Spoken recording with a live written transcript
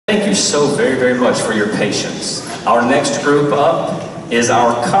so very, very much for your patience. Our next group up is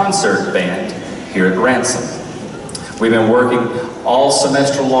our concert band here at Ransom. We've been working all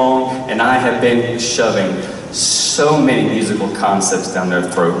semester long, and I have been shoving so many musical concepts down their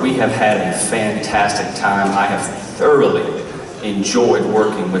throat. We have had a fantastic time. I have thoroughly enjoyed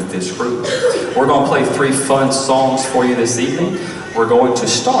working with this group. We're going to play 3 fun songs for you this evening. We're going to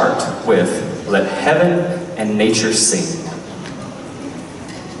start with Let Heaven and Nature Sing.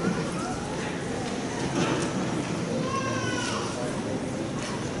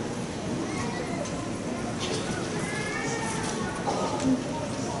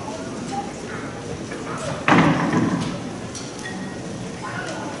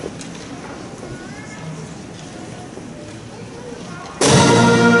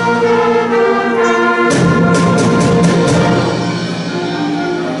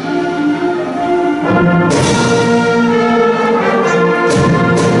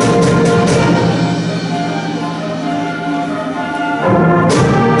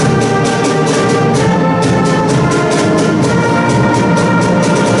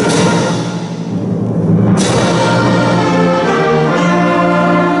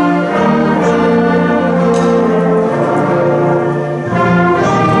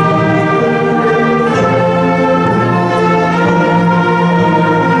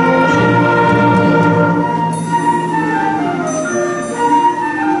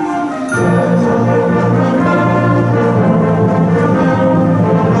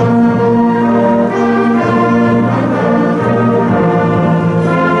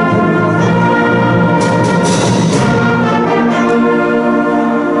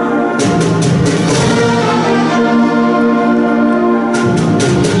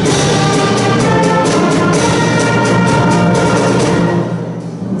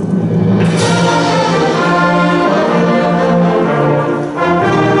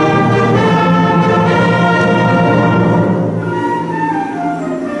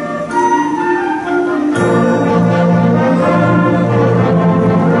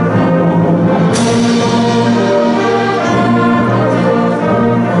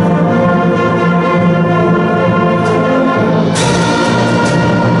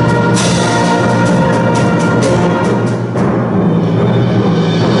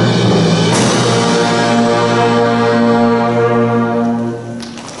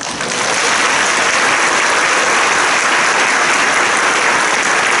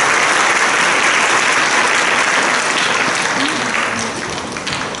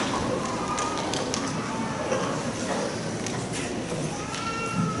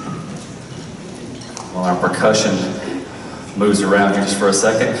 Well, our percussion moves around here just for a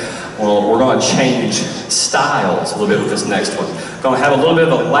second. Well, we're going to change styles a little bit with this next one. We're going to have a little bit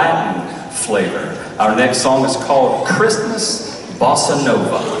of a Latin flavor. Our next song is called Christmas Bossa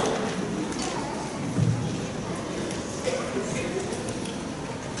Nova.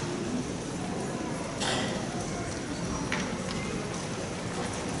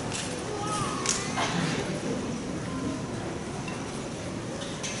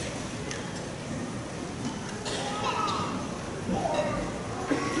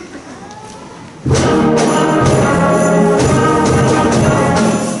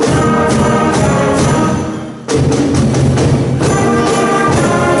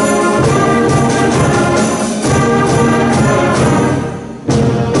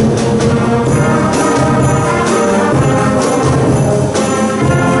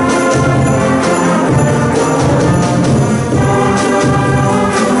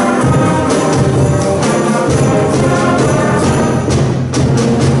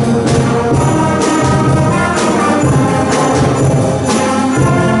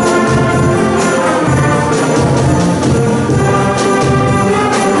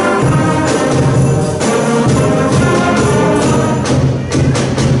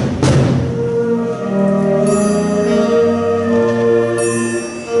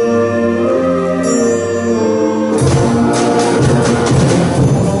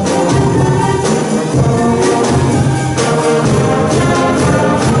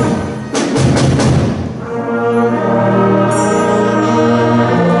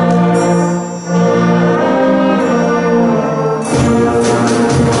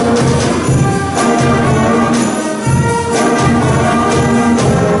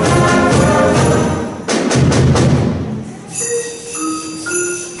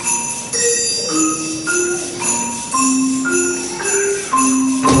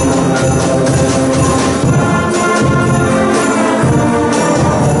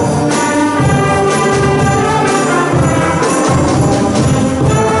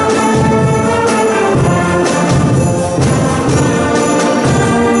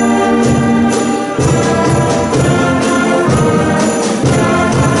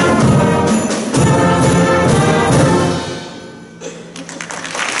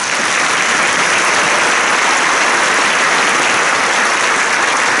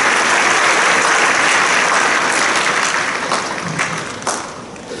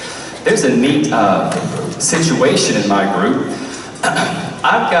 there's a neat situation in my group.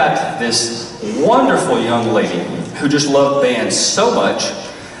 I've got this wonderful young lady who just loved band so much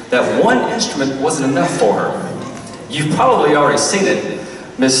that one instrument wasn't enough for her. You've probably already seen it.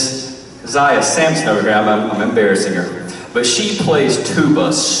 Miss Zaya Sampson over here, I'm embarrassing her. But she plays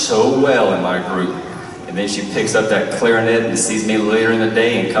tuba so well in my group. And then she picks up that clarinet and sees me later in the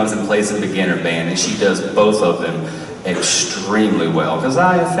day and comes and plays in the beginner band. And she does both of them extremely well. Because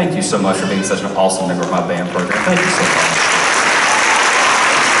thank you so much for being such an awesome member of my band program. Thank you so much.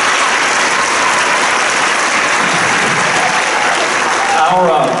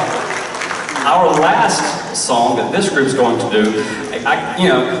 Our last song that this group's going to do,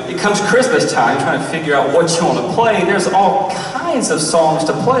 it comes Christmas time, trying to figure out what you want to play. There's all kinds of songs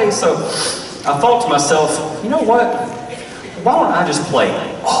to play, so I thought to myself, you know what? Why don't I just play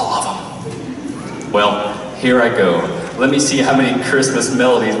all of them? Well, here I go. Let me see how many Christmas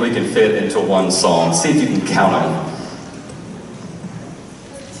melodies we can fit into one song. See if you can count them.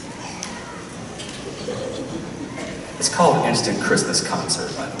 It's called Instant Christmas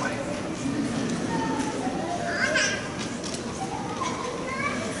Concert, by the way.